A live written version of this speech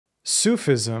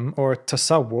Sufism, or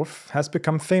tasawwuf, has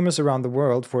become famous around the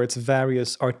world for its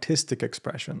various artistic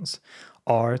expressions: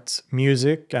 art,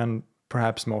 music, and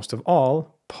perhaps most of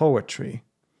all, poetry.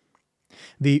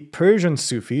 The Persian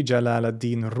Sufi Jalal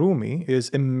ad-Din Rumi is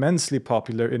immensely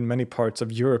popular in many parts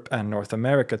of Europe and North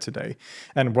America today,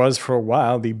 and was for a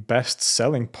while the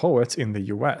best-selling poet in the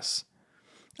US.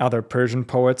 Other Persian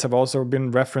poets have also been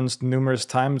referenced numerous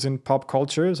times in pop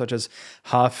culture, such as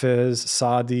Hafiz,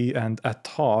 Sadi, and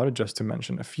Attar, just to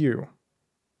mention a few.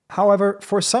 However,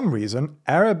 for some reason,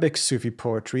 Arabic Sufi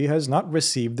poetry has not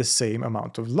received the same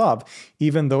amount of love,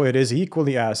 even though it is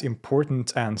equally as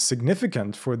important and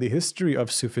significant for the history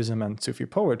of Sufism and Sufi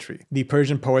poetry. The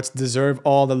Persian poets deserve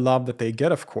all the love that they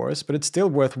get, of course, but it's still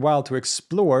worthwhile to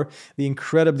explore the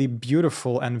incredibly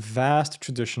beautiful and vast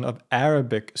tradition of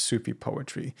Arabic Sufi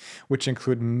poetry, which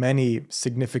include many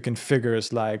significant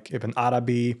figures like Ibn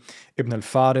Arabi, Ibn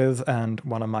al-Farid, and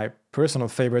one of my personal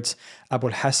favorites,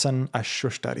 al-Hasan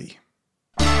al-Shustari.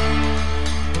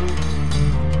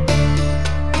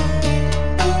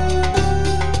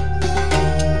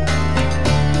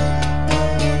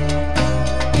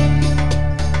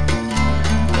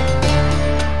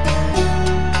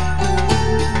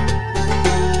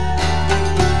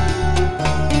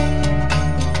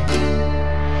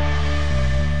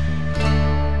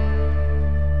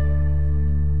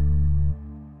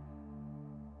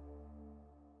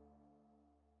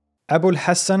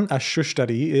 Al-Hasan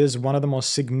al-Shustari is one of the most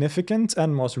significant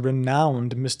and most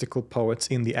renowned mystical poets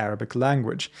in the Arabic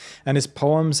language, and his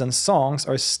poems and songs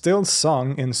are still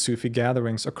sung in Sufi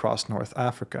gatherings across North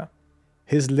Africa.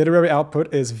 His literary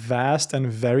output is vast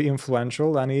and very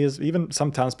influential, and he has even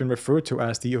sometimes been referred to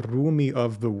as the Rumi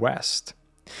of the West.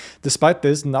 Despite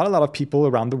this, not a lot of people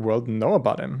around the world know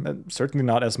about him, certainly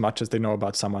not as much as they know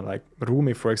about someone like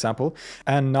Rumi, for example,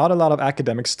 and not a lot of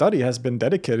academic study has been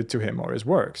dedicated to him or his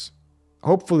works.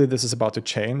 Hopefully this is about to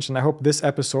change, and I hope this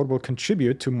episode will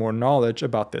contribute to more knowledge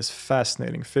about this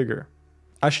fascinating figure.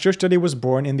 Al-Shustari was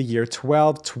born in the year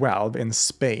 1212 in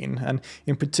Spain, and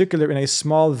in particular in a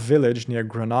small village near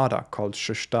Granada called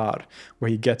Shustar, where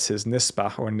he gets his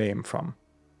nisbah or name from.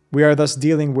 We are thus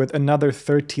dealing with another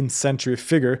 13th century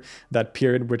figure, that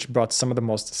period which brought some of the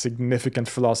most significant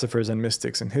philosophers and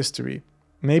mystics in history.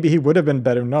 Maybe he would have been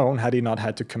better known had he not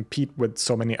had to compete with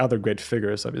so many other great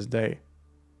figures of his day.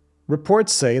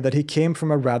 Reports say that he came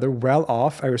from a rather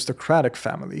well-off aristocratic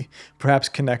family, perhaps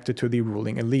connected to the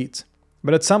ruling elite.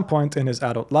 But at some point in his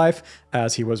adult life,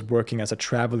 as he was working as a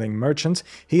traveling merchant,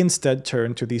 he instead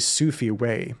turned to the Sufi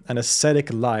way, an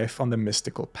ascetic life on the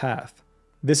mystical path.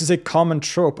 This is a common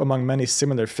trope among many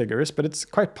similar figures, but it's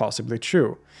quite possibly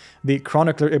true. The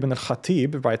chronicler Ibn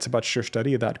al-Khatib writes about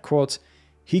Shushtari that, quote,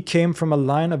 "He came from a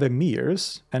line of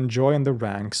emirs and joined the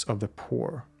ranks of the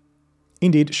poor."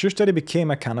 Indeed, Shushtari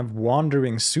became a kind of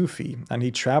wandering Sufi, and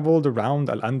he traveled around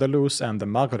Al-Andalus and the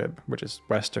Maghrib, which is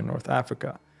Western North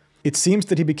Africa. It seems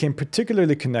that he became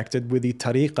particularly connected with the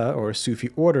tariqa or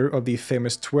Sufi order of the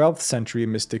famous 12th century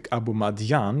mystic Abu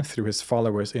Madian through his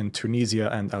followers in Tunisia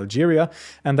and Algeria,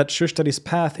 and that Shushtari's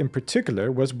path in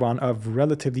particular was one of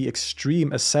relatively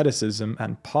extreme asceticism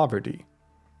and poverty.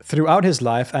 Throughout his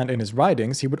life and in his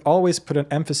writings, he would always put an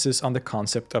emphasis on the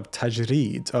concept of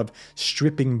tajreed, of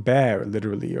stripping bare,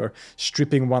 literally, or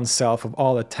stripping oneself of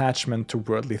all attachment to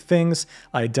worldly things,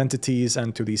 identities,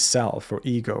 and to the self or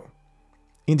ego.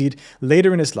 Indeed,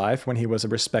 later in his life, when he was a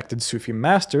respected Sufi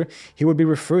master, he would be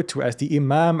referred to as the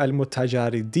Imam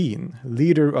al-Mutajarridin,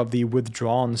 leader of the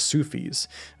withdrawn Sufis,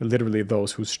 literally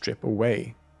those who strip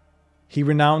away. He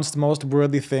renounced most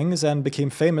worldly things and became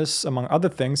famous, among other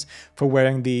things, for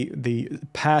wearing the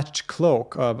patched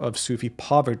cloak of Sufi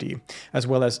poverty, as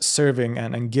well as serving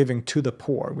and giving to the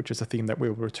poor, which is a theme that we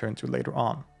will return to later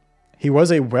on. He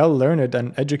was a well-learned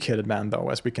and educated man, though,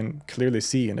 as we can clearly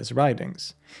see in his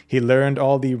writings. He learned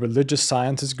all the religious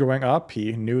sciences growing up.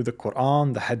 He knew the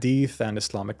Quran, the Hadith, and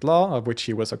Islamic law, of which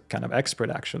he was a kind of expert,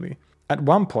 actually. At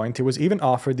one point, he was even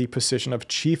offered the position of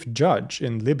chief judge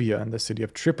in Libya and the city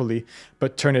of Tripoli,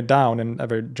 but turned it down in a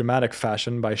very dramatic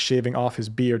fashion by shaving off his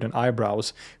beard and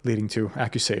eyebrows, leading to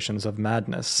accusations of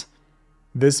madness.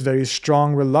 This very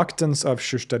strong reluctance of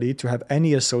Shushtari to have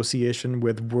any association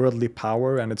with worldly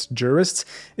power and its jurists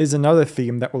is another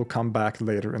theme that will come back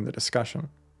later in the discussion.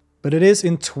 But it is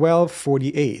in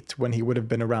 1248, when he would have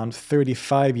been around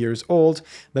 35 years old,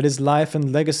 that his life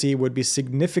and legacy would be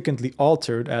significantly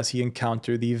altered as he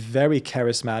encountered the very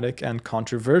charismatic and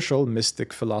controversial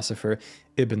mystic philosopher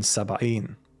Ibn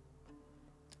Sab'in.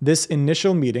 This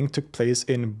initial meeting took place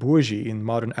in Bourgi in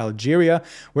modern Algeria,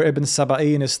 where Ibn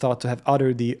Sab'in is thought to have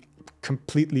uttered the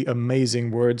completely amazing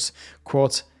words,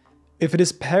 quote, If it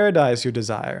is paradise you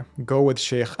desire, go with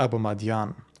Sheikh Abu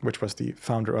Madian, which was the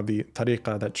founder of the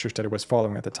tariqah that Shushtari was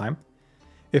following at the time.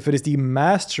 If it is the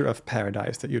master of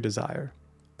paradise that you desire,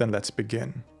 then let's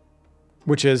begin.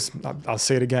 Which is, I'll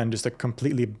say it again, just a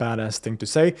completely badass thing to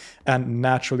say. And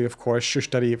naturally, of course,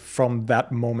 Shushtari from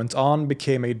that moment on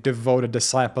became a devoted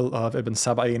disciple of Ibn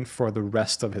Sab'in for the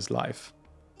rest of his life.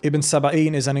 Ibn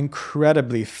Sab'in is an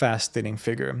incredibly fascinating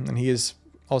figure, and he is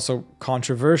also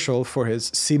controversial for his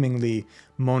seemingly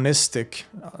monistic,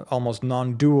 almost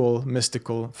non-dual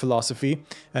mystical philosophy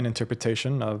and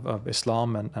interpretation of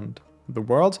Islam and the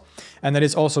world. And that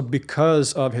is also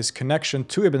because of his connection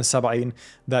to Ibn Sab'in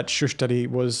that Shushtari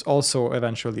was also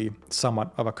eventually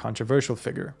somewhat of a controversial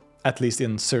figure, at least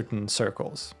in certain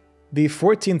circles. The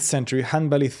 14th century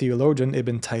Hanbali theologian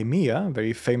Ibn Taymiyyah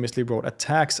very famously wrote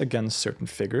attacks against certain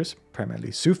figures,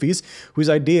 primarily Sufis, whose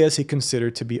ideas he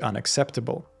considered to be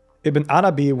unacceptable. Ibn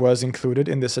Arabi was included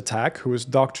in this attack, whose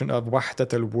doctrine of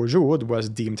Wahdat al-Wujud was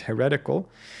deemed heretical.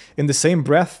 In the same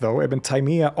breath, though, Ibn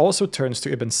Taymiyyah also turns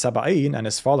to Ibn Sab'in and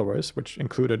his followers, which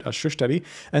included al-Shushtari,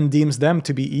 and deems them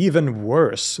to be even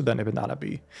worse than Ibn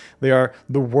Arabi. They are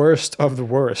the worst of the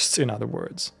worst, in other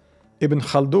words. Ibn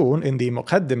Khaldun in the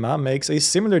Muqaddimah makes a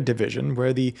similar division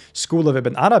where the school of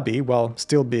Ibn Arabi, while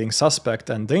still being suspect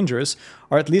and dangerous,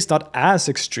 are at least not as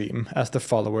extreme as the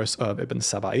followers of Ibn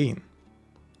Sab'in.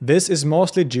 This is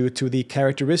mostly due to the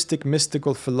characteristic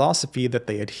mystical philosophy that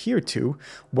they adhere to,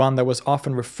 one that was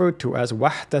often referred to as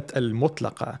Wahdat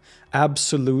al-Mutlaqa,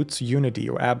 absolute unity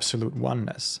or absolute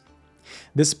oneness.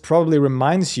 This probably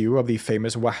reminds you of the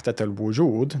famous Wahdat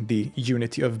al-Wujud, the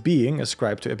unity of being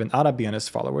ascribed to Ibn Arabi and his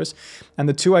followers, and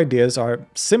the two ideas are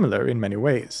similar in many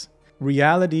ways.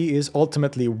 Reality is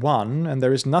ultimately one, and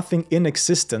there is nothing in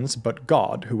existence but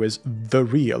God, who is the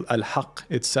real, al-Haq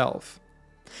itself.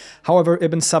 However,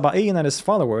 Ibn Sab'in and his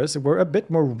followers were a bit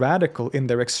more radical in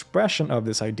their expression of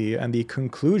this idea and the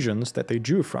conclusions that they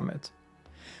drew from it.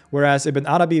 Whereas Ibn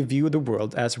Arabi viewed the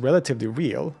world as relatively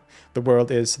real, the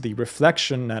world is the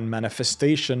reflection and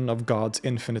manifestation of God's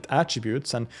infinite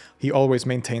attributes, and he always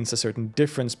maintains a certain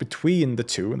difference between the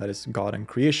two, that is, God and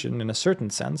creation in a certain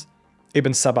sense.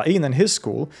 Ibn Sab'in and his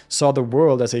school saw the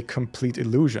world as a complete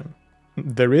illusion.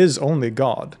 There is only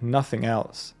God, nothing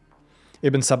else.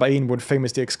 Ibn Sab'in would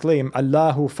famously exclaim,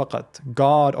 Allahu faqat,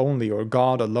 God only or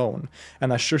God alone.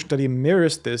 And al-Shushtari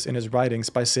mirrors this in his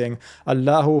writings by saying,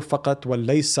 Allahu faqat wa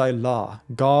laysa illah,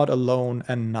 God alone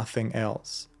and nothing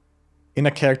else. In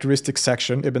a characteristic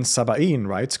section, Ibn Sab'in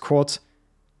writes, quote,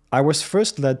 I was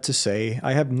first led to say,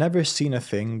 I have never seen a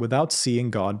thing without seeing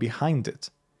God behind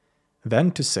it. Then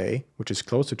to say, which is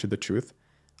closer to the truth,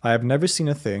 I have never seen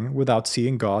a thing without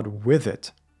seeing God with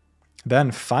it. Then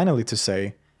finally to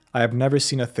say, I have never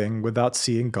seen a thing without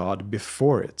seeing God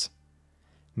before it.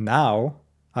 Now,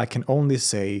 I can only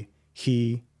say,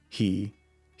 he.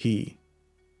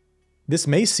 This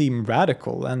may seem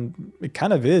radical, and it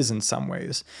kind of is in some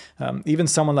ways. Even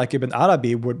someone like Ibn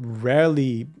Arabi would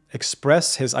rarely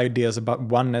express his ideas about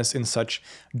oneness in such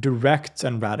direct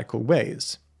and radical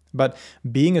ways. But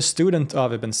being a student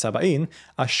of Ibn Sab'in,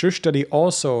 al-Shushtari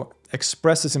also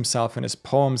expresses himself in his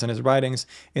poems and his writings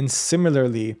in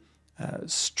similarly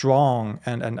strong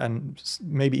and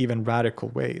maybe even radical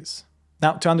ways.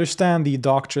 Now, to understand the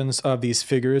doctrines of these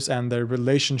figures and their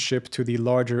relationship to the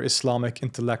larger Islamic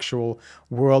intellectual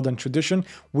world and tradition,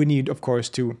 we need, of course,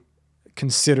 to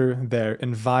consider their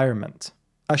environment.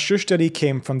 Al-Shushtari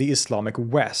came from the Islamic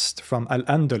West, from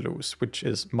Al-Andalus, which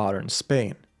is modern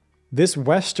Spain. This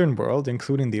Western world,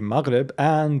 including the Maghrib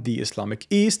and the Islamic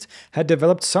East, had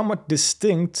developed somewhat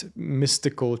distinct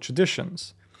mystical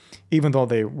traditions, even though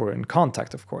they were in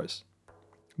contact, of course.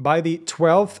 By the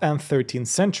 12th and 13th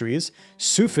centuries,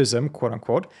 Sufism,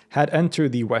 quote-unquote, had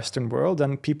entered the Western world,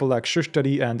 and people like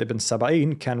Shushtari and Ibn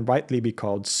Sab'in can rightly be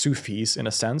called Sufis in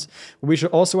a sense. We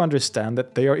should also understand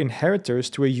that they are inheritors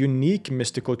to a unique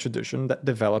mystical tradition that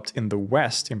developed in the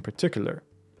West in particular.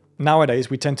 Nowadays,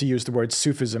 we tend to use the word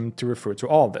Sufism to refer to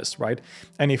all this, right?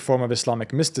 Any form of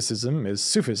Islamic mysticism is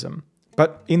Sufism.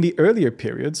 But in the earlier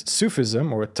periods,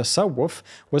 Sufism, or Tasawwuf,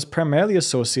 was primarily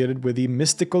associated with the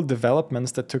mystical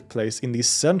developments that took place in the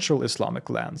central Islamic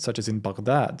lands, such as in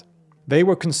Baghdad. They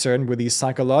were concerned with the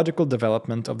psychological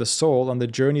development of the soul on the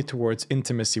journey towards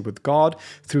intimacy with God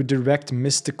through direct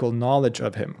mystical knowledge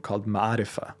of Him, called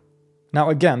ma'arifah. Now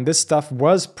again, this stuff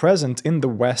was present in the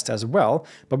West as well,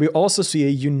 but we also see a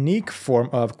unique form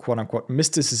of quote-unquote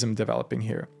mysticism developing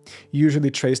here, usually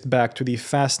traced back to the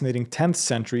fascinating 10th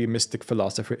century mystic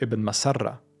philosopher Ibn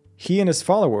Masarra. He and his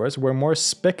followers were more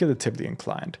speculatively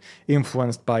inclined,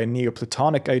 influenced by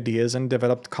Neoplatonic ideas, and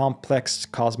developed complex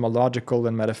cosmological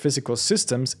and metaphysical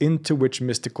systems into which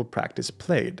mystical practice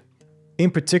played. In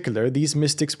particular, these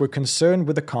mystics were concerned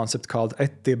with a concept called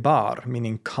ittibar,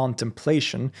 meaning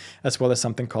contemplation, as well as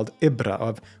something called ibra,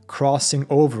 of crossing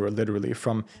over literally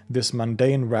from this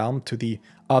mundane realm to the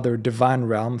other divine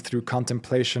realm through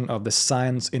contemplation of the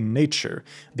signs in nature,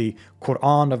 the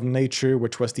Quran of nature,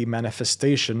 which was the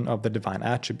manifestation of the divine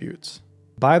attributes.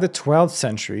 By the 12th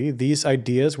century, these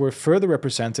ideas were further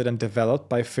represented and developed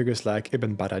by figures like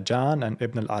Ibn Barajan and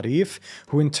Ibn al-Arif,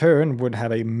 who in turn would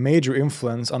have a major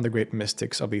influence on the great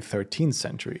mystics of the 13th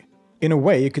century. In a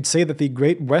way, you could say that the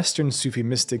great Western Sufi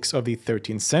mystics of the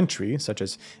 13th century, such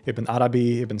as Ibn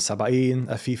Arabi, Ibn Sab'in,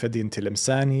 Afif ad-Din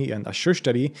Tilimsani, and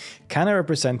al-Shustari, kind of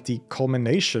represent the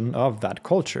culmination of that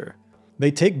culture. They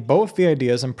take both the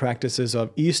ideas and practices of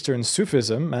Eastern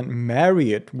Sufism and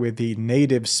marry it with the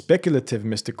native speculative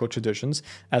mystical traditions,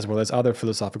 as well as other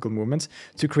philosophical movements,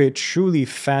 to create truly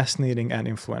fascinating and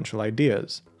influential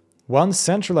ideas. One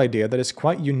central idea that is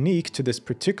quite unique to this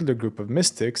particular group of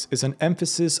mystics is an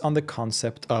emphasis on the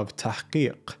concept of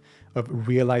tahqiq, of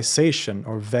realization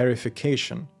or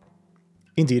verification.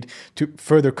 Indeed, to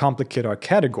further complicate our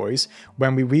categories,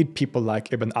 when we read people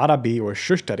like Ibn Arabi or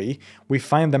Shushtari, we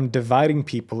find them dividing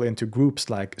people into groups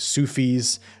like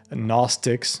Sufis,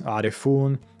 Gnostics,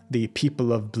 Arifun, the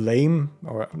people of blame,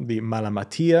 or the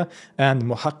Malamatiya, and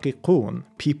Muhaqqiqun,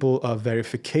 people of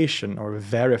verification, or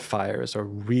verifiers, or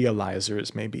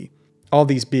realizers maybe. All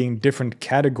these being different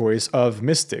categories of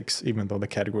mystics, even though the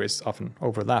categories often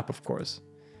overlap, of course.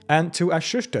 And to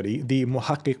al-Shustari, the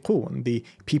Muhaqqiqun, the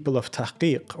people of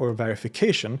tahqiq or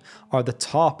verification, are the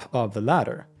top of the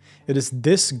ladder. It is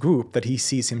this group that he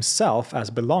sees himself as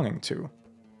belonging to.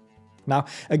 Now,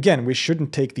 again, we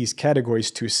shouldn't take these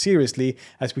categories too seriously,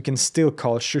 as we can still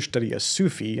call Shushtari a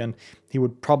Sufi, and he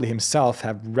would probably himself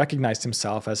have recognized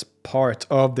himself as part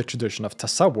of the tradition of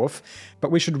Tasawwuf,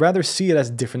 but we should rather see it as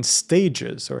different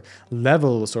stages, or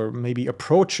levels, or maybe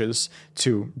approaches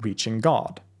to reaching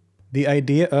God. The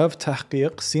idea of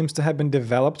tahqiq seems to have been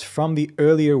developed from the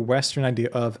earlier Western idea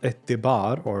of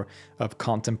ittibar, or of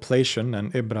contemplation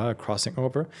and ibra, crossing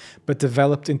over, but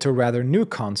developed into a rather new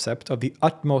concept of the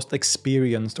utmost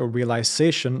experience or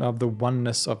realization of the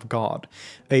oneness of God,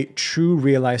 a true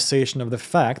realization of the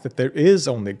fact that there is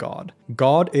only God.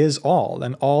 God is all,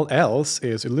 and all else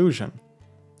is illusion.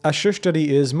 Al-Shustari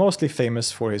is mostly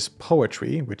famous for his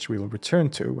poetry, which we will return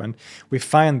to, and we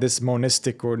find this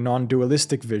monistic or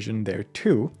non-dualistic vision there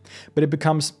too, but it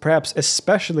becomes perhaps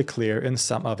especially clear in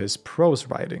some of his prose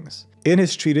writings. In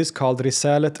his treatise called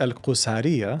Risalat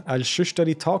al-Qusariyya,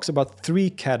 Al-Shustari talks about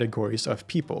three categories of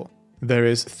people. There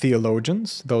is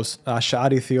theologians, those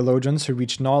Ash'ari theologians who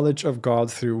reach knowledge of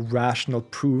God through rational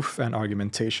proof and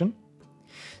argumentation.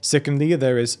 Secondly,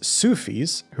 there is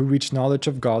Sufis, who reach knowledge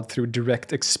of God through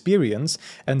direct experience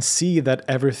and see that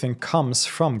everything comes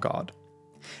from God.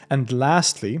 And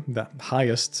lastly, the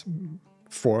highest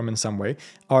form in some way,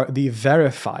 are the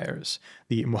verifiers,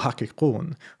 the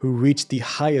muhaqqiqun, who reach the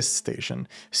highest station,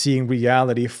 seeing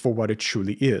reality for what it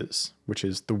truly is, which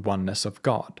is the oneness of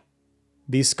God.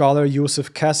 The scholar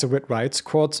Yousef Casewit writes,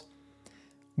 quote,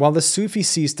 "While the Sufi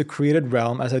sees the created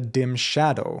realm as a dim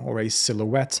shadow or a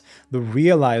silhouette, the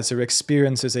realizer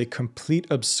experiences a complete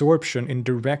absorption in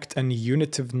direct and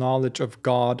unitive knowledge of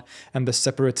God, and the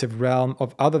separative realm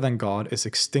of other than God is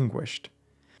extinguished.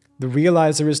 The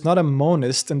realizer is not a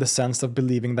monist in the sense of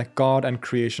believing that God and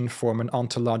creation form an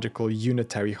ontological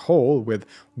unitary whole with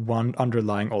one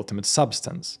underlying ultimate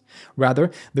substance. Rather,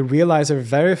 the realizer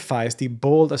verifies the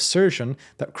bold assertion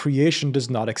that creation does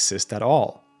not exist at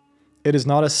all. It is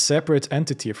not a separate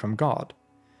entity from God.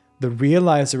 The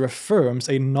realizer affirms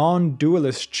a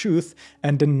non-dualist truth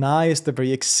and denies the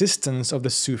very existence of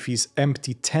the Sufis'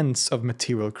 empty tents of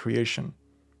material creation.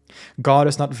 God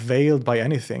is not veiled by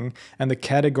anything, and the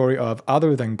category of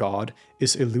other than God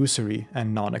is illusory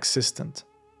and non-existent."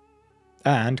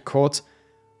 And, quote,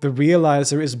 "The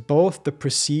realizer is both the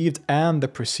perceived and the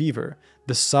perceiver,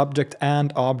 the subject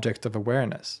and object of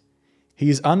awareness. He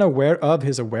is unaware of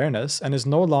his awareness and is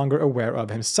no longer aware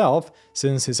of himself,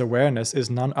 since his awareness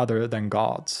is none other than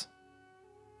God's."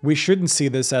 We shouldn't see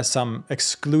this as some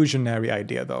exclusionary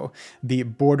idea, though. The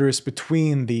borders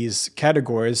between these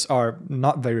categories are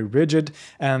not very rigid,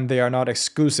 and they are not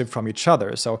exclusive from each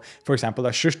other. So, for example,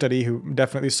 al-Shustari, who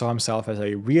definitely saw himself as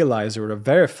a realizer or a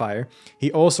verifier,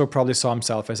 he also probably saw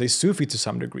himself as a Sufi to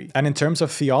some degree. And in terms of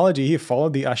theology, he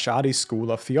followed the Ash'ari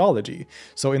school of theology.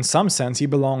 So in some sense, he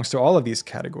belongs to all of these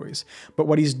categories. But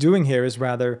what he's doing here is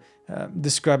rather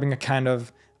describing a kind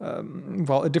of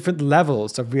different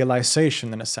levels of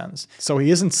realization in a sense. So he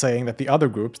isn't saying that the other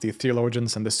groups, the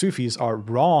theologians and the Sufis, are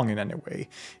wrong in any way.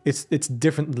 It's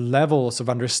different levels of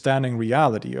understanding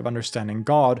reality, of understanding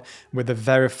God, with the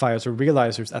verifiers or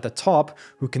realizers at the top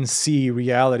who can see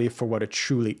reality for what it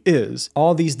truly is.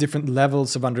 All these different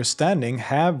levels of understanding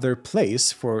have their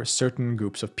place for certain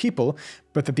groups of people,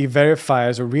 but that the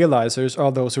verifiers or realizers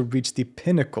are those who reach the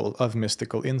pinnacle of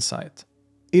mystical insight.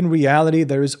 In reality,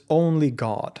 there is only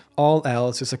God. All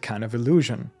else is a kind of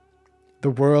illusion. The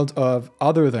world of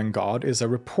other than God is a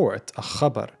report, a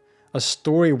khabar, a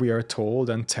story we are told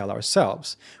and tell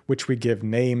ourselves, which we give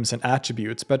names and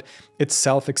attributes, but its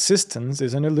self-existence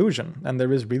is an illusion, and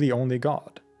there is really only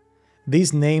God.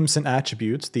 These names and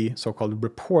attributes, the so-called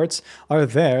reports, are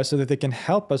there so that they can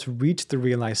help us reach the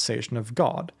realization of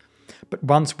God. But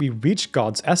once we reach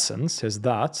God's essence, his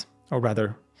that, or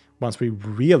rather, once we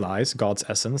realize God's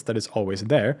essence that is always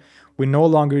there, we no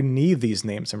longer need these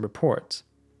names and reports.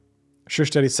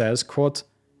 Shushtari says, quote,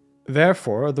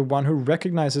 "Therefore, the one who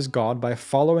recognizes God by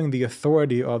following the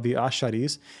authority of the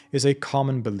Asharis is a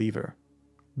common believer.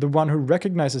 The one who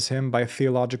recognizes him by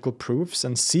theological proofs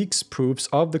and seeks proofs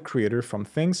of the Creator from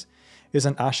things is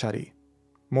an Ashari.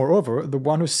 Moreover, the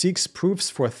one who seeks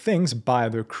proofs for things by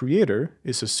their Creator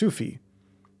is a Sufi.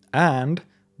 And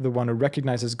the one who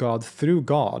recognizes God through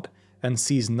God and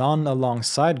sees none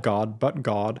alongside God but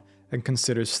God and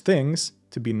considers things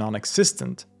to be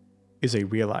non-existent is a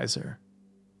realizer."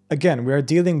 Again, we are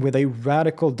dealing with a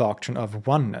radical doctrine of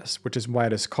oneness, which is why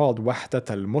it is called wahdat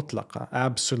al-mutlaqa,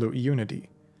 absolute unity.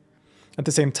 At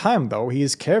the same time, though, he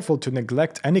is careful to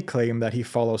neglect any claim that he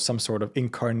follows some sort of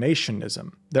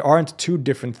incarnationism. There aren't two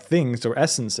different things or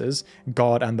essences,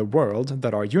 God and the world,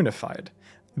 that are unified.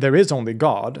 There is only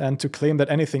God, and to claim that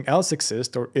anything else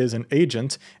exists or is an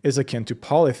agent is akin to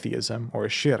polytheism or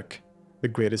shirk, the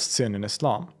greatest sin in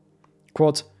Islam.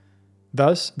 Quote,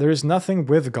 "Thus, there is nothing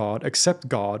with God except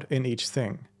God in each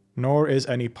thing, nor is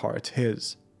any part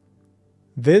his."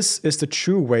 This is the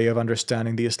true way of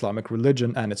understanding the Islamic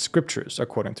religion and its scriptures,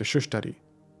 according to Shushtari.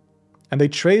 And they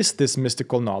trace this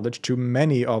mystical knowledge to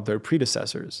many of their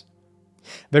predecessors.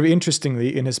 Very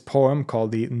interestingly, in his poem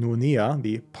called the Nuniyya,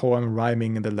 the poem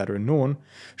rhyming in the letter Nun,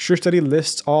 Shushtari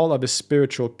lists all of his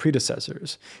spiritual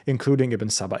predecessors, including Ibn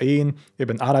Sab'in,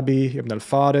 Ibn Arabi, Ibn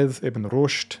al-Farid, Ibn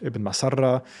Rushd, Ibn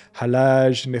Masarra,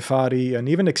 Halaj, Nifari, and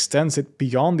even extends it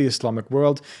beyond the Islamic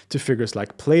world to figures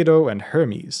like Plato and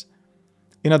Hermes.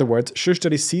 In other words,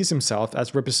 Shushtari sees himself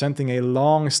as representing a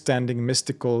long-standing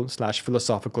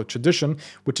mystical/philosophical tradition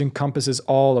which encompasses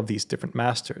all of these different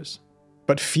masters.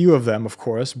 But few of them, of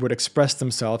course, would express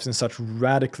themselves in such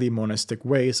radically monistic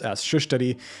ways as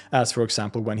Shushtari, as for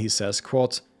example when he says,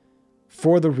 quote,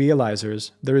 "For the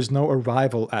realizers, there is no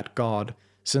arrival at God,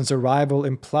 since arrival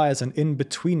implies an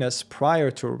in-betweenness prior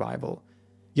to arrival.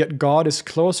 Yet God is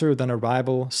closer than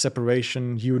arrival,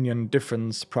 separation, union,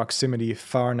 difference, proximity,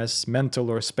 farness, mental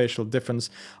or spatial difference,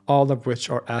 all of which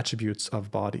are attributes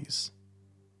of bodies."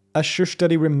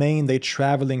 Al-Shushtari remained a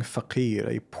traveling faqir,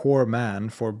 a poor man,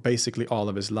 for basically all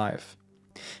of his life.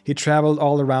 He traveled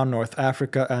all around North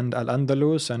Africa and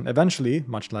Al-Andalus, and eventually,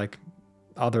 much like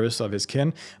others of his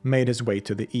kin, made his way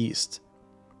to the east.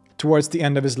 Towards the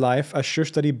end of his life,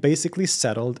 Al-Shushtari basically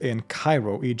settled in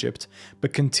Cairo, Egypt,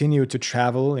 but continued to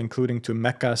travel, including to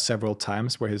Mecca several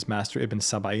times, where his master Ibn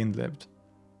Sab'in lived.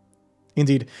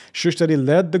 Indeed, Shushtari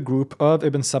led the group of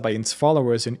Ibn Sab'in's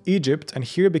followers in Egypt and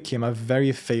here became a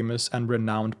very famous and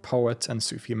renowned poet and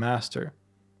Sufi master.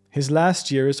 His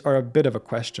last years are a bit of a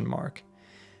question mark.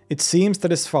 It seems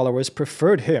that his followers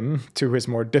preferred him to his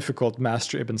more difficult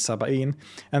master Ibn Sab'in,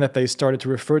 and that they started to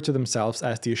refer to themselves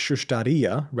as the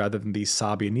Shushtariya rather than the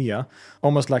Sab'iniyya,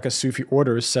 almost like a Sufi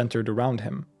order centered around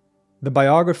him. The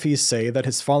biographies say that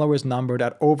his followers numbered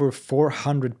at over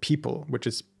 400 people, which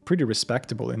is pretty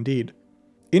respectable indeed.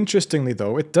 Interestingly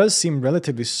though, it does seem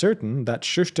relatively certain that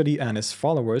Shushtari and his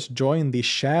followers joined the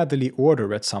Shadili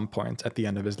order at some point at the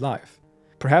end of his life.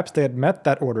 Perhaps they had met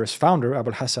that order's founder,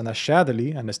 Al-Hasan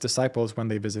al-Shadili, and his disciples when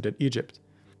they visited Egypt.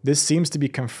 This seems to be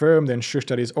confirmed in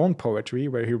Shushtari's own poetry,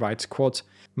 where he writes, quote,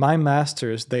 "My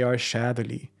masters, they are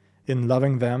Shadili. In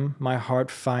loving them, my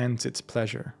heart finds its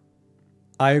pleasure."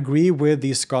 I agree with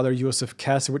the scholar Yousef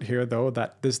Casewit here, though,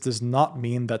 that this does not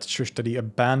mean that Shushtari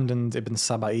abandoned Ibn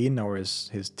Sab'in or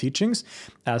his teachings,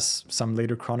 as some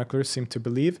later chroniclers seem to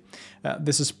believe.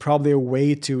 This is probably a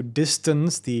way to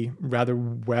distance the rather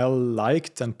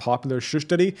well-liked and popular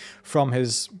Shushtari from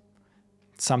his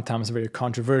sometimes very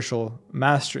controversial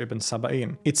master Ibn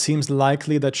Sab'in. It seems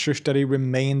likely that Shushtari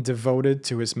remained devoted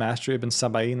to his master Ibn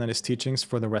Sab'in and his teachings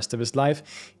for the rest of his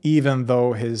life, even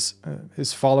though his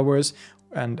followers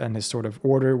and his sort of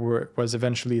order was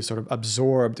eventually sort of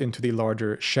absorbed into the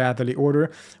larger Shadhili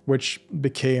order, which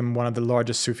became one of the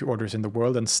largest Sufi orders in the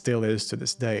world and still is to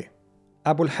this day.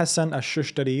 Al-Hasan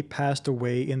al-Shushtari passed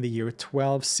away in the year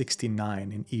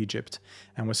 1269 in Egypt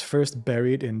and was first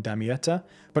buried in Damietta,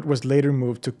 but was later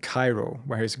moved to Cairo,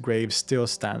 where his grave still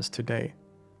stands today.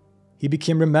 He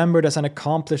became remembered as an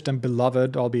accomplished and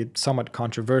beloved, albeit somewhat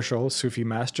controversial, Sufi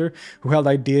master who held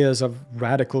ideas of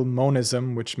radical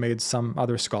monism, which made some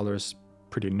other scholars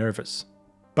pretty nervous.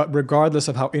 But regardless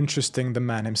of how interesting the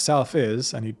man himself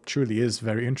is, and he truly is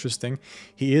very interesting,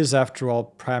 he is, after all,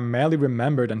 primarily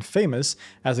remembered and famous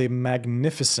as a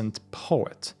magnificent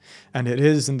poet. And it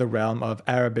is in the realm of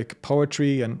Arabic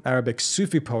poetry, and Arabic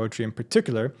Sufi poetry in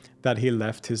particular, that he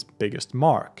left his biggest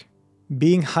mark.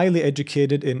 Being highly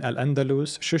educated in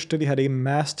Al-Andalus, Shushtari had a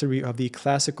mastery of the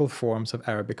classical forms of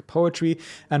Arabic poetry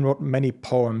and wrote many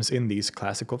poems in these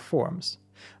classical forms.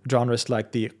 Genres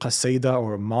like the qasida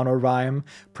or monorhyme,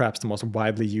 perhaps the most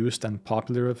widely used and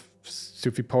popular of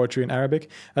Sufi poetry in Arabic,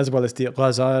 as well as the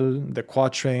ghazal, the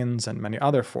quatrains, and many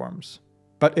other forms.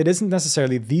 But it isn't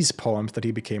necessarily these poems that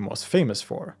he became most famous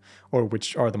for, or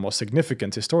which are the most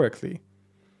significant historically.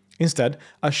 Instead,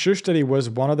 al-Shushtari was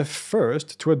one of the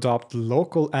first to adopt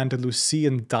local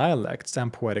Andalusian dialects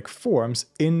and poetic forms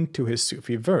into his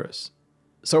Sufi verse.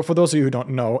 So for those of you who don't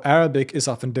know, Arabic is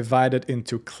often divided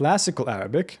into classical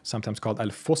Arabic, sometimes called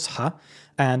al-Fusha,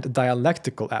 and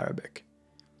dialectical Arabic.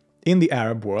 In the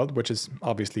Arab world, which is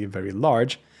obviously very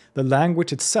large, the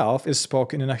language itself is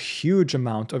spoken in a huge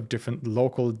amount of different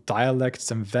local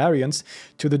dialects and variants,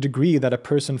 to the degree that a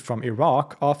person from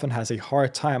Iraq often has a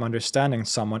hard time understanding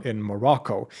someone in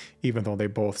Morocco, even though they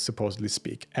both supposedly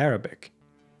speak Arabic.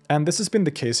 And this has been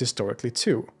the case historically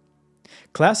too.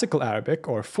 Classical Arabic,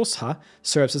 or Fusha,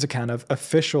 serves as a kind of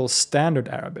official standard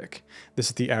Arabic. This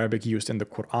is the Arabic used in the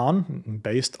Quran,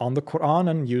 based on the Quran,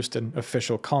 and used in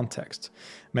official context.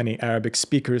 Many Arabic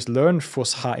speakers learn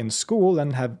Fusha in school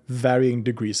and have varying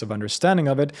degrees of understanding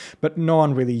of it, but no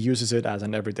one really uses it as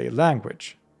an everyday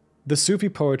language. The Sufi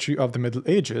poetry of the Middle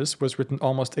Ages was written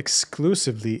almost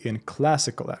exclusively in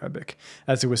classical Arabic,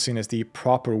 as it was seen as the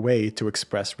proper way to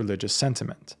express religious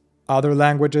sentiment. Other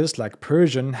languages, like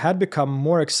Persian, had become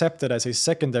more accepted as a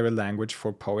secondary language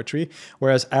for poetry,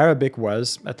 whereas Arabic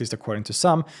was, at least according to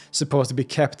some, supposed to be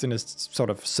kept in a sort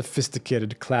of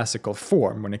sophisticated classical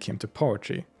form when it came to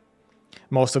poetry.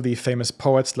 Most of the famous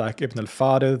poets like Ibn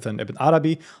al-Farid and Ibn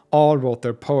Arabi all wrote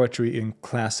their poetry in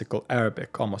classical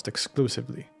Arabic, almost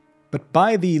exclusively. But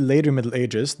by the later Middle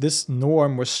Ages, this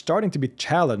norm was starting to be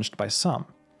challenged by some.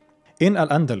 In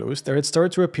Al-Andalus, there had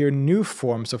started to appear new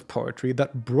forms of poetry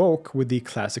that broke with the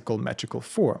classical metrical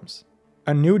forms.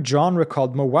 A new genre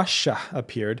called muwashshah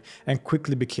appeared and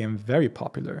quickly became very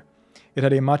popular. It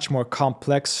had a much more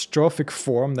complex strophic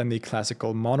form than the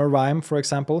classical monorhyme, for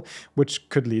example, which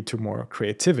could lead to more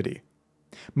creativity.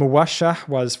 Muwashshah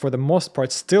was for the most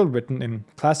part still written in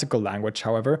classical language,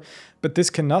 however, but this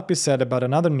cannot be said about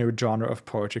another new genre of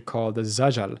poetry called the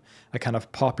zajal, a kind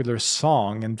of popular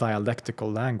song in dialectical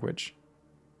language.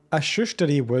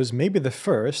 Al-Shushtari was maybe the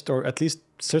first, or at least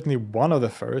certainly one of the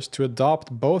first, to adopt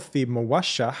both the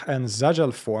muwashshah and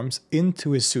zajal forms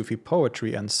into his Sufi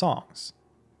poetry and songs.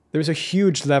 There is a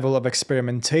huge level of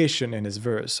experimentation in his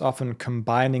verse, often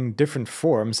combining different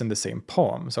forms in the same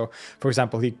poem. So, for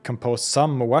example, he composed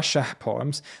some muwashshah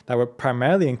poems that were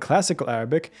primarily in classical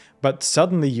Arabic, but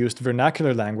suddenly used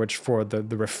vernacular language for the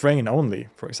refrain only,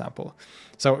 for example.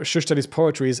 So Shushtari's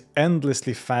poetry is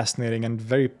endlessly fascinating and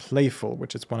very playful,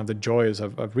 which is one of the joys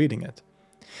of reading it.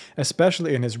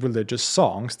 Especially in his religious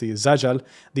songs, the zajal,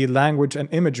 the language and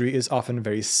imagery is often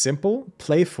very simple,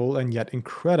 playful, and yet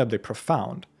incredibly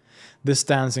profound. This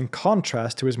stands in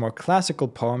contrast to his more classical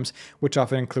poems, which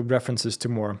often include references to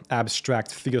more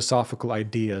abstract theosophical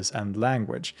ideas and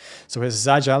language. So his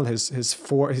zajal,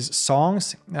 his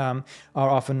songs, are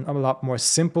often a lot more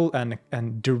simple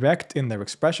and direct in their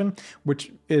expression,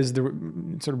 which is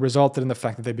sort of resulted in the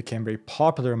fact that they became very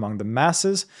popular among the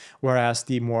masses, whereas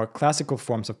the more classical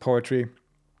forms of poetry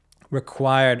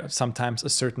required sometimes a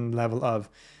certain level of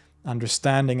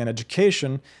understanding and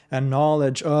education and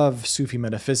knowledge of Sufi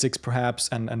metaphysics, perhaps,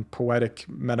 and poetic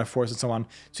metaphors and so on,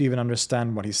 to even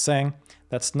understand what he's saying.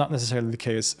 That's not necessarily the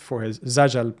case for his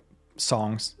zajal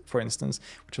songs, for instance,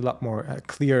 which are a lot more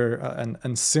clear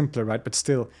and simpler, right? But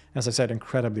still, as I said,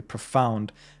 incredibly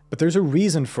profound. But there's a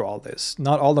reason for all this,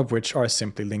 not all of which are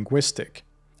simply linguistic.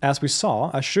 As we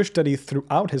saw, Al-Shushtari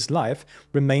throughout his life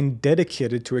remained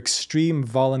dedicated to extreme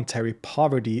voluntary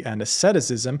poverty and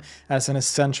asceticism as an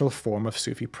essential form of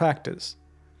Sufi practice.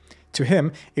 To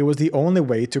him, it was the only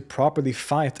way to properly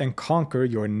fight and conquer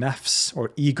your nafs,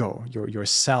 or ego, your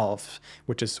self,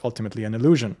 which is ultimately an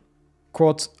illusion.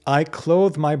 Quote, I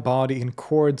clothe my body in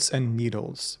cords and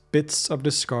needles, bits of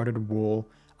discarded wool,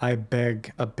 I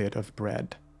beg a bit of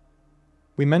bread.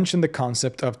 We mentioned the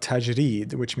concept of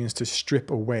tajrid, which means to strip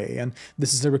away, and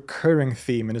this is a recurring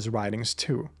theme in his writings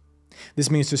too. This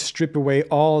means to strip away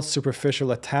all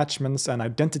superficial attachments and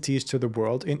identities to the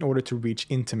world in order to reach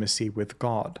intimacy with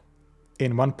God.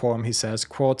 In one poem he says,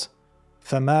 quote,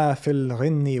 فَمَا فِي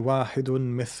الْغِنِّ وَاحِدٌ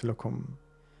مِثْلُكُمْ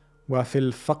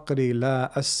وَفِي الْفَقْرِ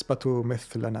لَا أَسْبَةُ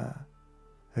مِثْلَنَا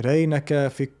رَيْنَكَ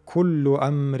فِي كُلُّ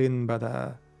أَمْرٍ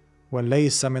بَدَا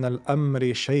وَلَيْسَ مِنَ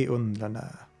الْأَمْرِ شَيْءٌ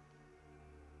لَنَا.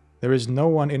 There is no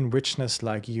one in richness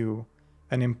like you,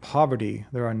 and in poverty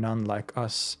there are none like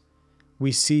us.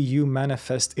 We see you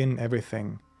manifest in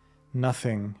everything.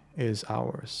 Nothing is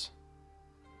ours.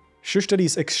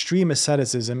 Shushtari's extreme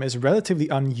asceticism is relatively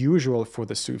unusual for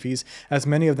the Sufis, as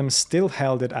many of them still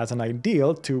held it as an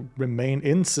ideal to remain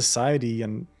in society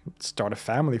and start a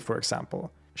family, for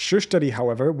example. Shushtari,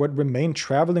 however, would remain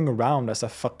traveling around as a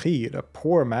faqir, a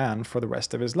poor man, for the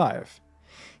rest of his life.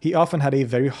 He often had a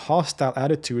very hostile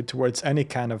attitude towards any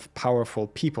kind of powerful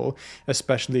people,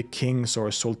 especially kings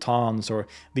or sultans or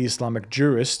the Islamic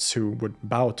jurists who would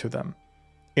bow to them.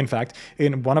 In fact,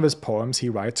 in one of his poems he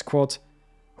writes, quote,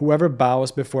 Whoever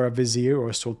bows before a vizier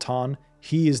or sultan,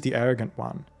 he is the arrogant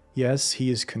one. Yes,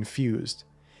 he is confused.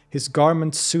 His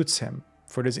garment suits him,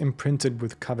 for it is imprinted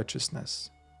with covetousness.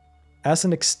 As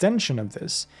an extension of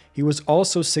this, he was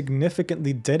also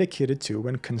significantly dedicated to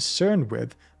and concerned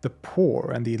with the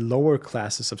poor and the lower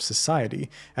classes of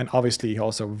society, and obviously he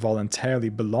also voluntarily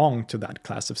belonged to that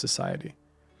class of society.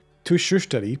 To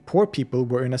Shushtari, poor people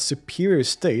were in a superior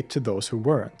state to those who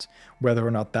weren't, whether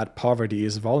or not that poverty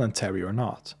is voluntary or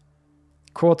not.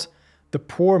 Quote, The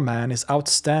poor man is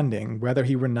outstanding whether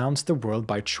he renounced the world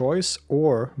by choice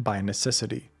or by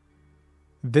necessity.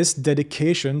 This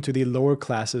dedication to the lower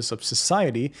classes of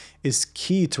society is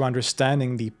key to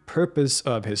understanding the purpose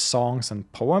of his songs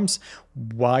and poems,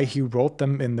 why he wrote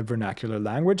them in the vernacular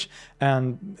language,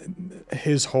 and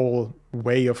his whole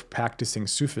way of practicing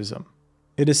Sufism.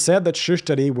 It is said that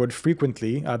Shushtari would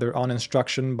frequently, either on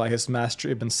instruction by his master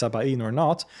Ibn Sab'in or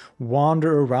not,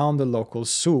 wander around the local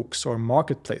souks or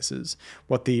marketplaces,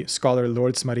 what the scholar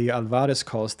Lourdes Maria Alvarez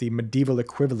calls the medieval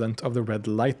equivalent of the red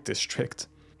light district.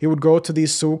 He would go to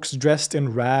these souks dressed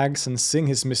in rags and sing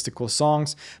his mystical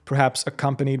songs, perhaps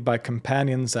accompanied by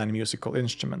companions and musical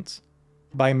instruments.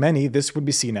 By many, this would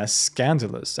be seen as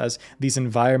scandalous, as these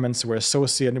environments were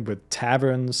associated with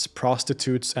taverns,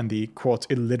 prostitutes, and the, quote,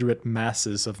 illiterate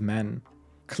masses of men.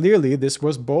 Clearly, this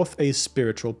was both a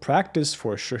spiritual practice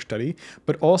for Shushtari,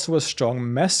 but also a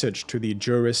strong message to the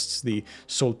jurists, the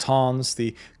sultans,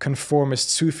 the conformist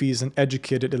Sufis and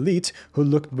educated elite who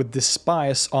looked with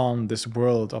despise on this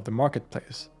world of the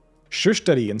marketplace.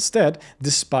 Shushtari instead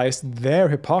despised their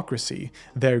hypocrisy,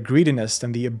 their greediness,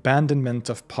 and the abandonment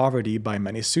of poverty by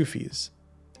many Sufis.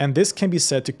 And this can be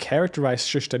said to characterize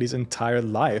Shushtari's entire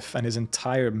life and his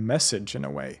entire message in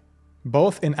a way.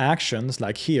 Both in actions,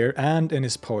 like here, and in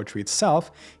his poetry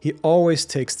itself, he always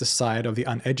takes the side of the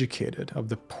uneducated, of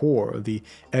the poor, the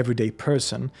everyday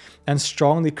person, and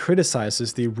strongly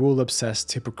criticizes the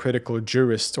rule-obsessed hypocritical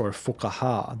jurists or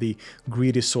fuqaha, the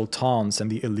greedy sultans and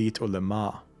the elite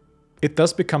ulama. It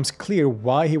thus becomes clear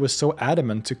why he was so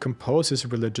adamant to compose his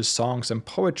religious songs and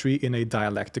poetry in a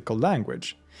dialectical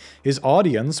language. His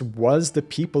audience was the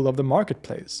people of the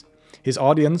marketplace. His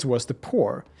audience was the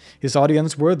poor. His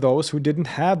audience were those who didn't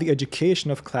have the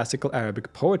education of classical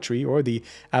Arabic poetry or the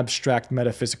abstract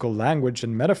metaphysical language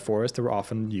and metaphors that were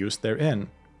often used therein.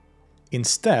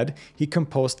 Instead, he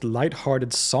composed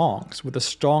light-hearted songs with a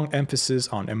strong emphasis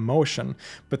on emotion,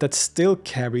 but that still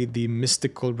carried the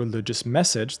mystical religious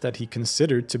message that he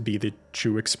considered to be the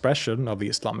true expression of the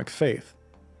Islamic faith.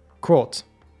 Quote,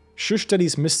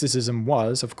 Shushtari's mysticism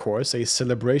was, of course, a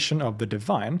celebration of the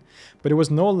divine, but it was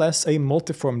no less a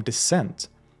multiform dissent,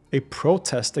 a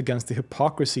protest against the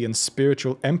hypocrisy and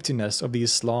spiritual emptiness of the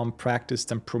Islam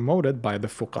practiced and promoted by the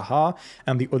fuqaha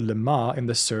and the ulama in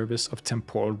the service of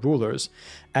temporal rulers,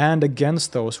 and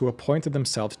against those who appointed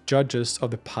themselves judges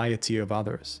of the piety of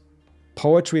others.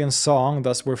 Poetry and song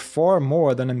thus were far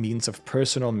more than a means of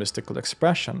personal mystical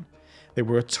expression. They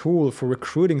were a tool for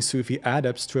recruiting Sufi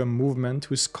adepts to a movement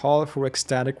whose call for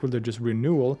ecstatic religious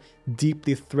renewal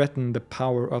deeply threatened the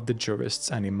power of the jurists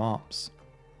and imams.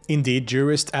 Indeed,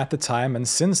 jurists at the time and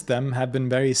since then have been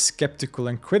very skeptical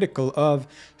and critical of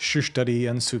Shushtari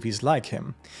and Sufis like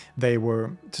him. They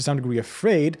were, to some degree,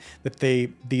 afraid that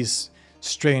these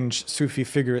Strange Sufi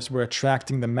figures were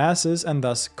attracting the masses and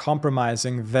thus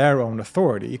compromising their own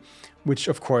authority, which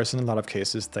of course in a lot of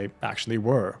cases they actually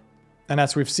were. And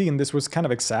as we've seen, this was kind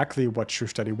of exactly what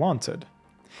Shushtari wanted.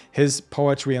 His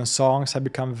poetry and songs had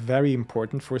become very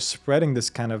important for spreading this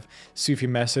kind of Sufi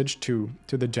message to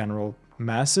the general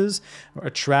masses,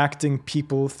 attracting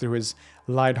people through his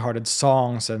light-hearted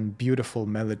songs and beautiful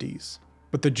melodies.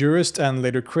 But the jurists and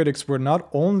later critics were not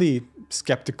only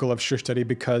skeptical of Shushtari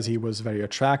because he was very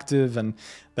attractive and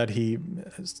that he,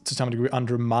 to some degree,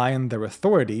 undermined their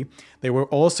authority, they were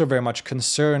also very much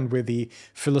concerned with the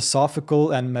philosophical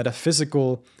and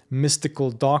metaphysical,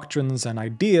 mystical doctrines and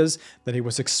ideas that he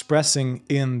was expressing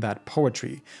in that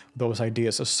poetry. Those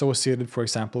ideas associated, for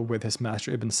example, with his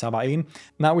master Ibn Sab'in.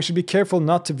 Now, we should be careful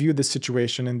not to view this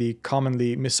situation in the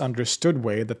commonly misunderstood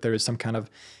way that there is some kind of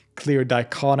clear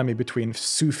dichotomy between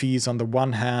Sufis on the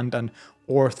one hand and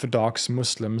Orthodox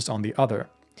Muslims on the other.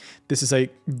 This is a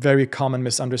very common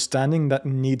misunderstanding that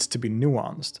needs to be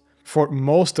nuanced. For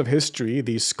most of history,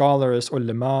 the scholars,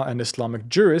 ulama, and Islamic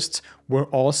jurists were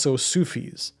also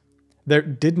Sufis. There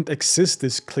didn't exist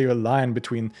this clear line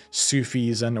between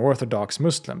Sufis and Orthodox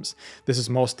Muslims. This is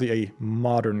mostly a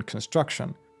modern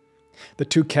construction. The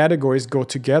two categories go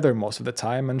together most of the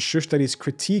time, and Shushtari's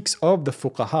critiques of the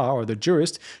fuqaha, or the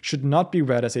jurist, should not be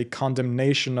read as a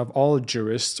condemnation of all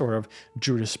jurists or of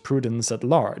jurisprudence at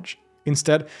large.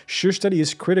 Instead, Shushtari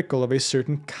is critical of a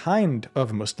certain kind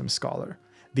of Muslim scholar,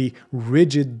 the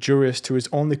rigid jurist who is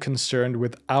only concerned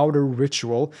with outer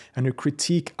ritual and who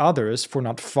critique others for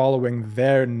not following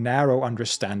their narrow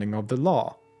understanding of the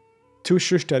law. To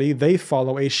Shushtari, they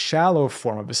follow a shallow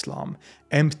form of Islam,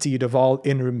 emptied of all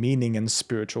inner meaning and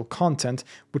spiritual content,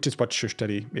 which is what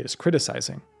Shushtari is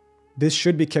criticizing. This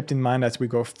should be kept in mind as we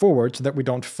go forward so that we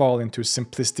don't fall into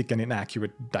simplistic and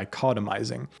inaccurate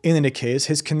dichotomizing. In any case,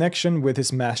 his connection with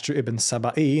his master Ibn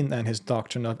Sab'in and his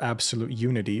doctrine of absolute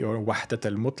unity, or wahdat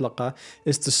al-mutlaqa,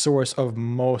 is the source of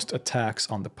most attacks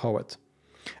on the poet.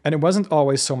 And it wasn't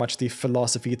always so much the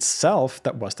philosophy itself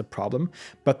that was the problem,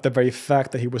 but the very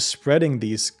fact that he was spreading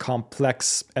these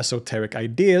complex, esoteric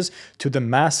ideas to the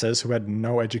masses who had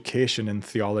no education in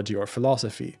theology or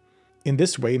philosophy. In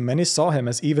this way, many saw him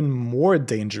as even more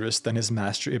dangerous than his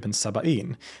master Ibn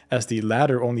Sab'in, as the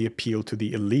latter only appealed to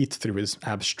the elite through his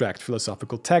abstract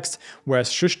philosophical text, whereas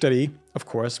Shushtari, of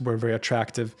course, was very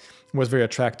attracted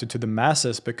to the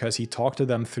masses because he talked to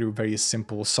them through very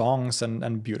simple songs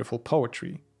and beautiful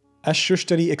poetry. As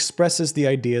Shushtari expresses the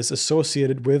ideas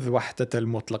associated with wahdat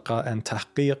al-mutlaqa and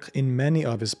tahqiq in many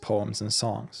of his poems and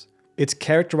songs. It's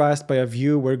characterized by a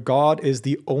view where God is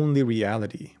the only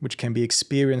reality, which can be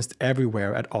experienced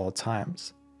everywhere at all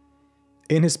times.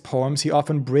 In his poems, he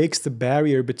often breaks the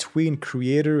barrier between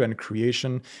creator and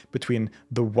creation, between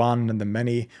the one and the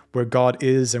many, where God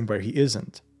is and where he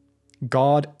isn't.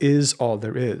 God is all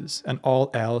there is, and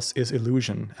all else is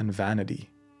illusion and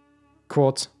vanity.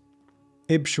 Quote,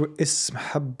 "Ibshu ism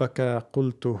habbaka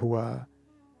qultu huwa,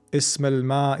 ism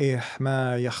al-ma'i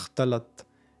ma yakhtalat,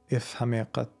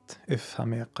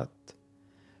 افهمي قد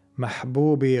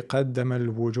محبوبي قدم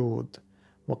الوجود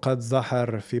وقد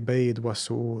ظهر في بيد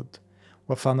وسود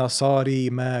وفنصاري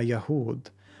ما يهود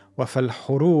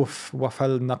وفالحروف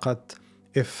وفالنقط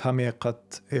افهمي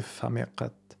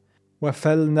قد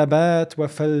وفالنبات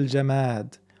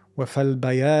وفالجماد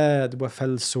وفالبياد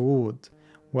وفالسود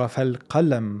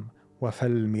وفالقلم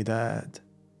وفالمداد."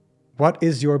 What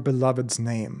is your beloved's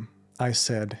name? I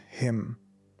said, him.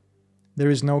 There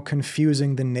is no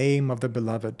confusing the name of the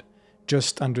beloved.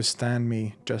 Just understand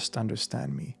me, just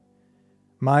understand me.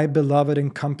 My beloved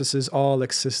encompasses all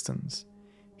existence.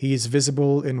 He is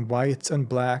visible in white and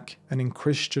black, and in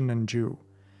Christian and Jew,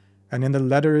 and in the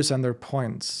letters and their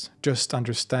points. Just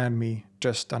understand me,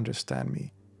 just understand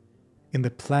me. In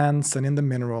the plants and in the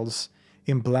minerals,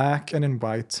 in black and in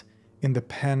white, in the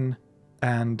pen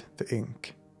and the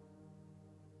ink.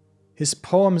 His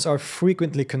poems are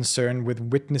frequently concerned with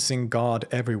witnessing God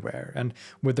everywhere, and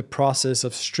with the process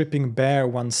of stripping bare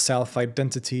one's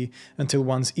self-identity until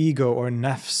one's ego or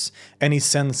nafs, any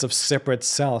sense of separate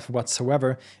self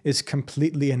whatsoever, is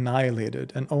completely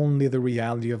annihilated and only the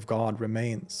reality of God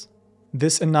remains.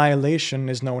 This annihilation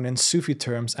is known in Sufi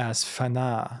terms as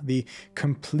fana, the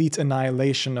complete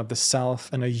annihilation of the self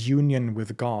and a union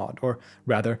with God, or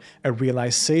rather, a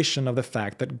realization of the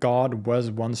fact that God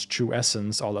was one's true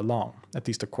essence all along, at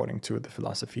least according to the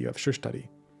philosophy of Shushtari.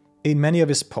 In many of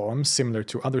his poems, similar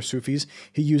to other Sufis,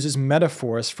 he uses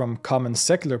metaphors from common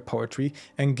secular poetry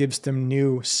and gives them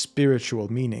new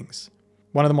spiritual meanings.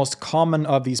 One of the most common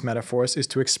of these metaphors is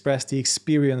to express the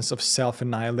experience of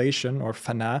self-annihilation, or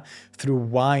fana, through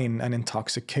wine and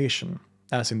intoxication.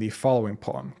 as in the following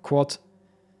poem, quote,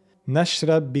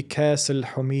 نشرب بكاس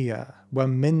الحمية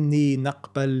ومني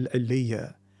نقبل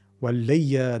علية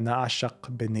واللية نعشق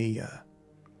بنية.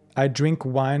 I drink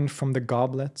wine from the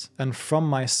goblet, and from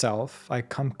myself I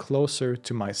come closer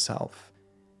to myself.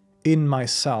 In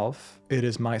myself, it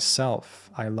is myself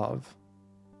I love.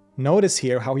 Notice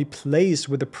here how he plays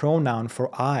with the pronoun for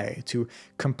I to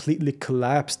completely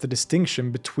collapse the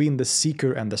distinction between the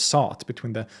seeker and the sought,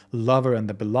 between the lover and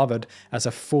the beloved, as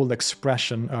a full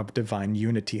expression of divine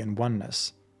unity and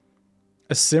oneness.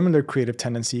 A similar creative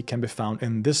tendency can be found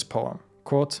in this poem,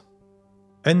 quote,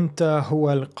 أنت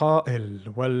هو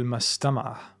القائل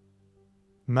والمستمع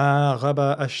ما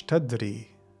غبا أشتدري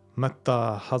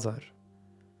متى حضر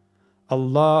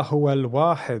الله هو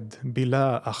الواحد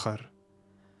بلا آخر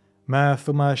ما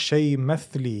ثم شيء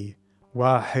مثلي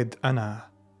واحد أنا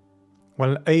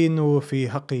والأين في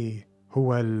حقي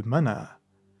هو المنى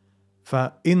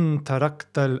فإن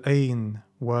تركت الأين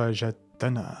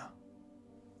وجدتنا.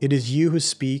 It is you who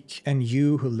speak and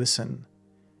you who listen.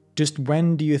 Just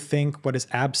when do you think what is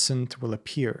absent will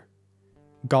appear?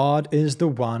 God is the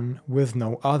one with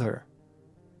no other.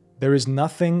 There is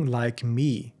nothing like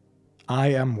me. I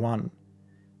am one.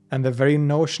 And the very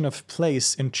notion of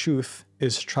place in truth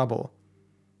is trouble.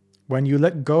 When you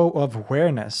let go of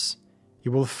awareness,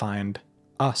 you will find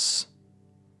us.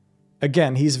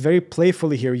 Again, he's very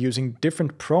playfully here using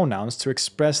different pronouns to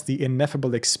express the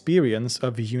ineffable experience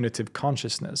of unitive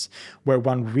consciousness, where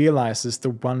one realizes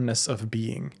the oneness of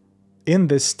being. In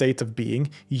this state of being,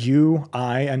 you,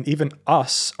 I, and even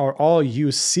us are all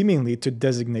used seemingly to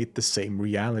designate the same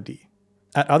reality.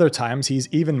 At other times, he's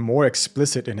even more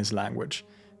explicit in his language.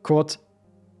 Quote,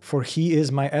 For he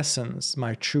is my essence,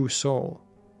 my true soul.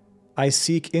 I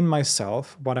seek in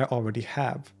myself what I already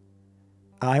have.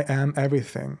 I am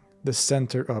everything, the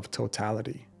center of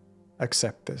totality.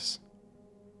 Accept this.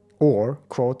 Or,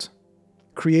 quote,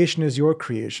 Creation is your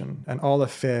creation, and all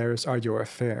affairs are your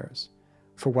affairs.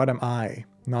 For what am I,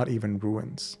 not even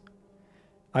ruins?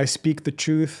 I speak the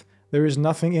truth, there is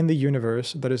nothing in the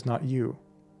universe that is not you.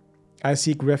 I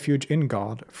seek refuge in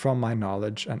God from my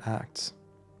knowledge and acts.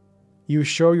 You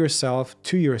show yourself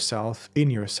to yourself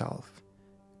in yourself,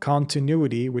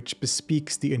 continuity which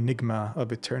bespeaks the enigma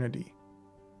of eternity.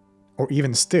 Or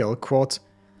even still, quote,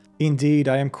 Indeed,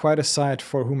 I am quite a sight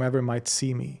for whomever might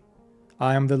see me.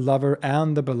 I am the lover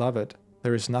and the beloved,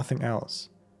 there is nothing else.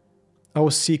 O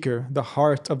seeker, the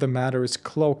heart of the matter is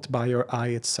cloaked by your eye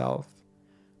itself.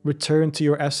 Return to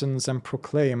your essence and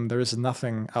proclaim there is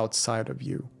nothing outside of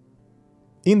you.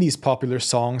 In these popular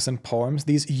songs and poems,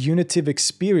 these unitive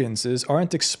experiences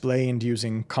aren't explained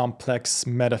using complex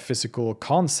metaphysical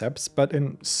concepts, but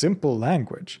in simple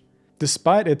language.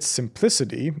 Despite its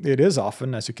simplicity, it is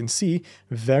often, as you can see,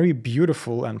 very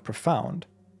beautiful and profound.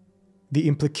 The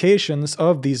implications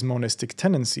of these monistic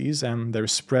tendencies and their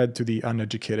spread to the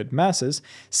uneducated masses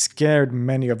scared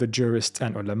many of the jurists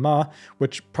and ulama,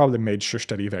 which probably made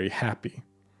Shushtari very happy.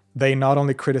 They not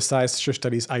only criticized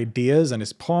Shushtari's ideas and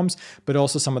his poems, but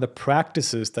also some of the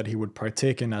practices that he would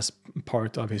partake in as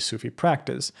part of his Sufi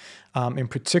practice. In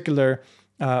particular,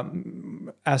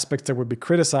 aspects that would be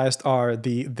criticized are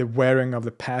the wearing of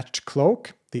the patched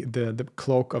cloak, the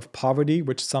cloak of poverty,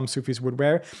 which some Sufis would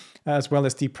wear, as well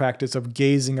as the practice of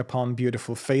gazing upon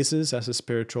beautiful faces as a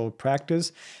spiritual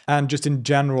practice, and just in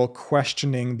general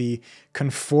questioning the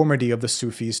conformity of the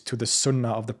Sufis to the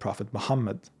Sunnah of the Prophet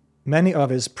Muhammad. Many of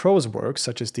his prose works,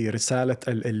 such as the Risalat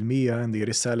al-Ilmiya and the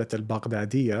Risalat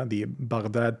al-Baghdadiyya, the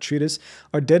Baghdad Treatise,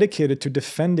 are dedicated to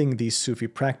defending these Sufi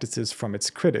practices from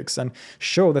its critics and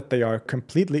show that they are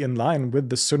completely in line with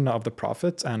the Sunnah of the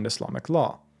Prophet and Islamic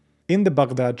law. In the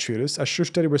Baghdad Treatise,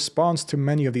 al-Shustari responds to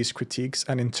many of these critiques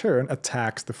and in turn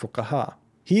attacks the fuqaha.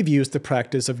 He views the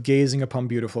practice of gazing upon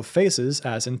beautiful faces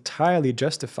as entirely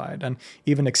justified and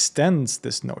even extends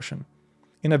this notion.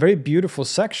 In a very beautiful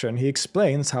section, he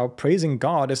explains how praising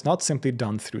God is not simply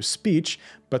done through speech,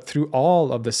 but through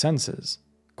all of the senses.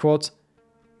 Quote,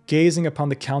 Gazing upon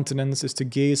the countenance is to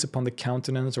gaze upon the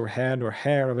countenance or head or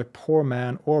hair of a poor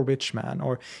man or rich man,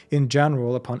 or in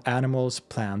general upon animals,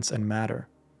 plants, and matter.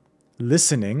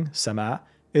 Listening, sama,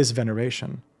 is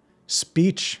veneration.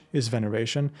 Speech is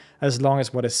veneration, as long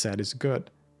as what is said is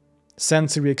good.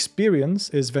 Sensory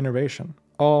experience is veneration,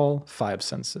 all five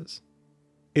senses.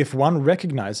 If one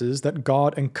recognizes that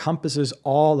God encompasses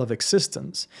all of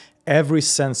existence, every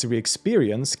sensory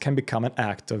experience can become an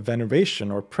act of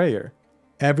veneration or prayer.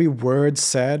 Every word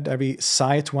said, every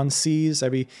sight one sees,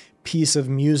 every piece of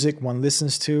music one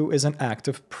listens to is an act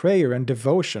of prayer and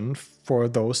devotion for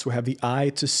those who have the eye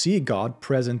to see God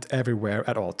present everywhere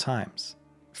at all times.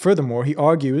 Furthermore, he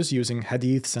argues, using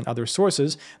hadiths and other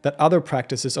sources, that other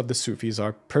practices of the Sufis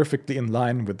are perfectly in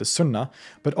line with the Sunnah,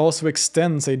 but also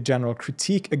extends a general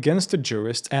critique against the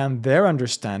jurists and their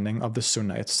understanding of the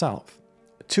Sunnah itself.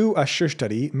 To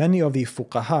al-Shushtari, many of the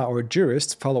fuqaha or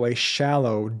jurists follow a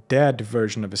shallow, dead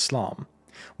version of Islam,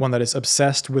 one that is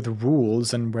obsessed with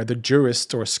rules and where the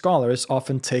jurists or scholars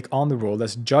often take on the role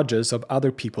as judges of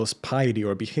other people's piety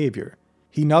or behavior.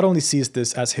 He not only sees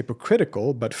this as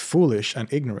hypocritical, but foolish and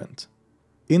ignorant.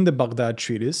 In the Baghdad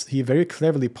Treatise, he very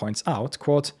cleverly points out,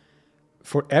 quote,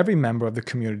 "For every member of the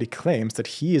community claims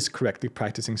that he is correctly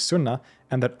practicing Sunnah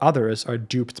and that others are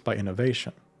duped by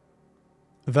innovation."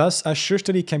 Thus,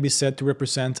 al-Shustari can be said to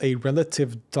represent a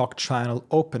relative doctrinal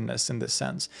openness in this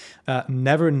sense,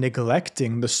 never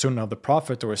neglecting the Sunnah of the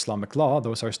Prophet or Islamic law.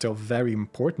 Those are still very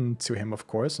important to him, of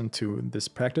course, and to this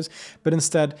practice, but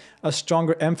instead a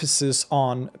stronger emphasis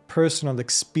on personal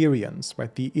experience,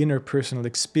 right? The interpersonal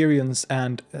experience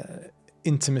and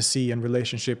intimacy and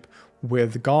relationship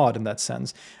with God in that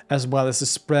sense, as well as the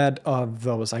spread of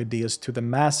those ideas to the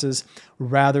masses,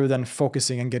 rather than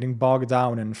focusing and getting bogged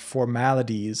down in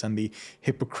formalities and the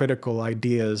hypocritical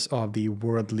ideas of the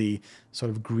worldly,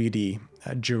 sort of greedy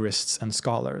jurists and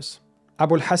scholars.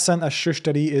 Al-Hasan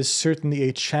al-Shustari is certainly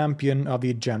a champion of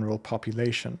the general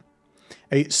population,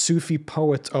 a Sufi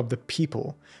poet of the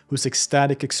people, whose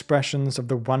ecstatic expressions of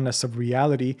the oneness of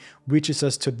reality reaches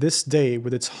us to this day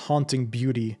with its haunting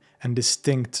beauty and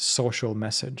distinct social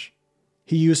message.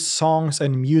 He used songs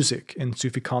and music in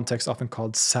Sufi context often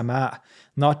called sama',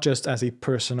 not just as a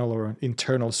personal or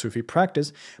internal Sufi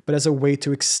practice, but as a way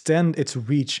to extend its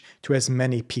reach to as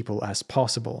many people as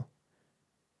possible.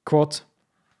 Quote,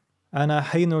 "أنا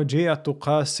حين جئت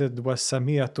قاصد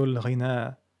وسمية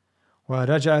الغناء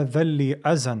ورجع ذلي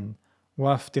أذى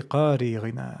وافتقاري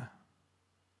غنى."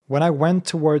 When I went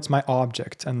towards my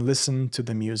object and listened to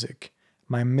the music,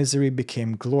 my misery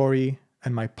became glory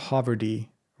and my poverty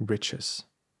riches.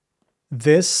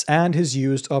 This and his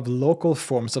use of local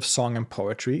forms of song and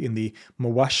poetry in the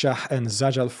muwashah and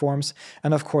zajal forms,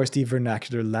 and of course the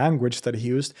vernacular language that he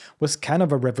used, was kind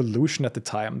of a revolution at the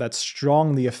time that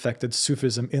strongly affected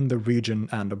Sufism in the region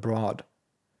and abroad.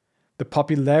 The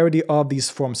popularity of these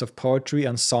forms of poetry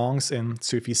and songs in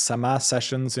Sufi Sama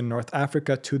sessions in North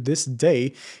Africa to this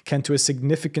day can to a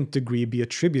significant degree be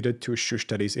attributed to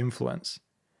Shushtari's influence.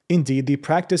 Indeed, the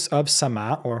practice of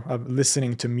Sama, or of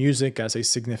listening to music as a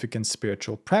significant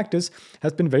spiritual practice,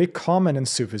 has been very common in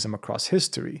Sufism across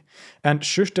history, and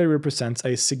Shushtari represents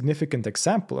a significant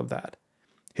example of that.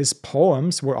 His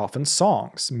poems were often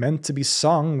songs, meant to be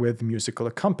sung with musical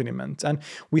accompaniment, and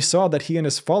we saw that he and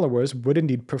his followers would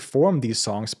indeed perform these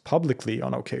songs publicly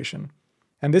on occasion.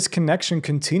 And this connection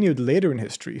continued later in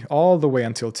history, all the way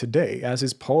until today, as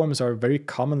his poems are very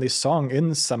commonly sung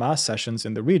in Sama sessions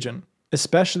in the region,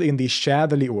 especially in the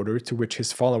Shadhali order to which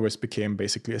his followers became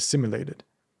basically assimilated.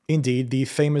 Indeed, the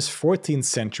famous 14th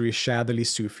century Shadhali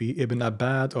Sufi Ibn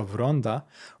Abbad of Ronda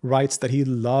writes that he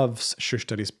loves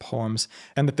Shushtari's poems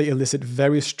and that they elicit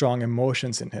very strong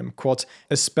emotions in him, quote,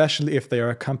 especially if they are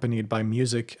accompanied by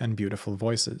music and beautiful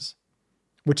voices,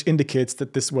 which indicates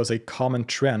that this was a common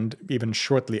trend even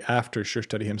shortly after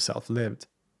Shushtari himself lived.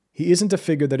 He isn't a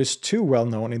figure that is too well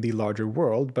known in the larger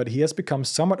world, but he has become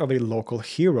somewhat of a local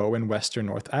hero in Western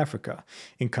North Africa,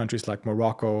 in countries like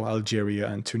Morocco, Algeria,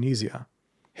 and Tunisia.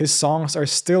 His songs are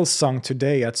still sung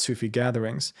today at Sufi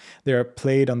gatherings. They are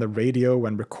played on the radio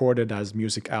and recorded as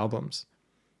music albums.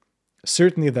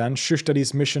 Certainly then,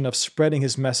 Shushtari's mission of spreading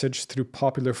his message through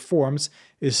popular forms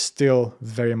is still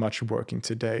very much working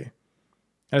today.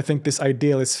 And I think this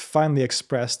ideal is finally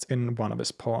expressed in one of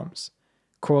his poems.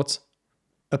 Quote,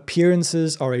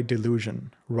 "Appearances are a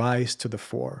delusion, rise to the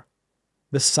fore.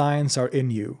 The signs are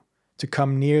in you. To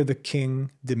come near the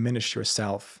king, diminish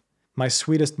yourself. My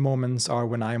sweetest moments are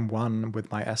when I am one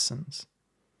with my essence.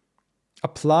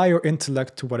 Apply your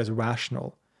intellect to what is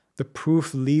rational. The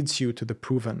proof leads you to the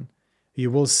proven. You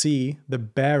will see the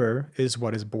bearer is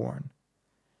what is born.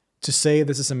 To say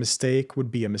this is a mistake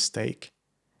would be a mistake.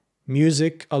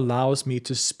 Music allows me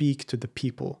to speak to the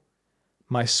people.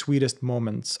 My sweetest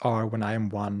moments are when I am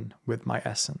one with my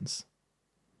essence."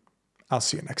 I'll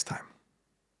see you next time.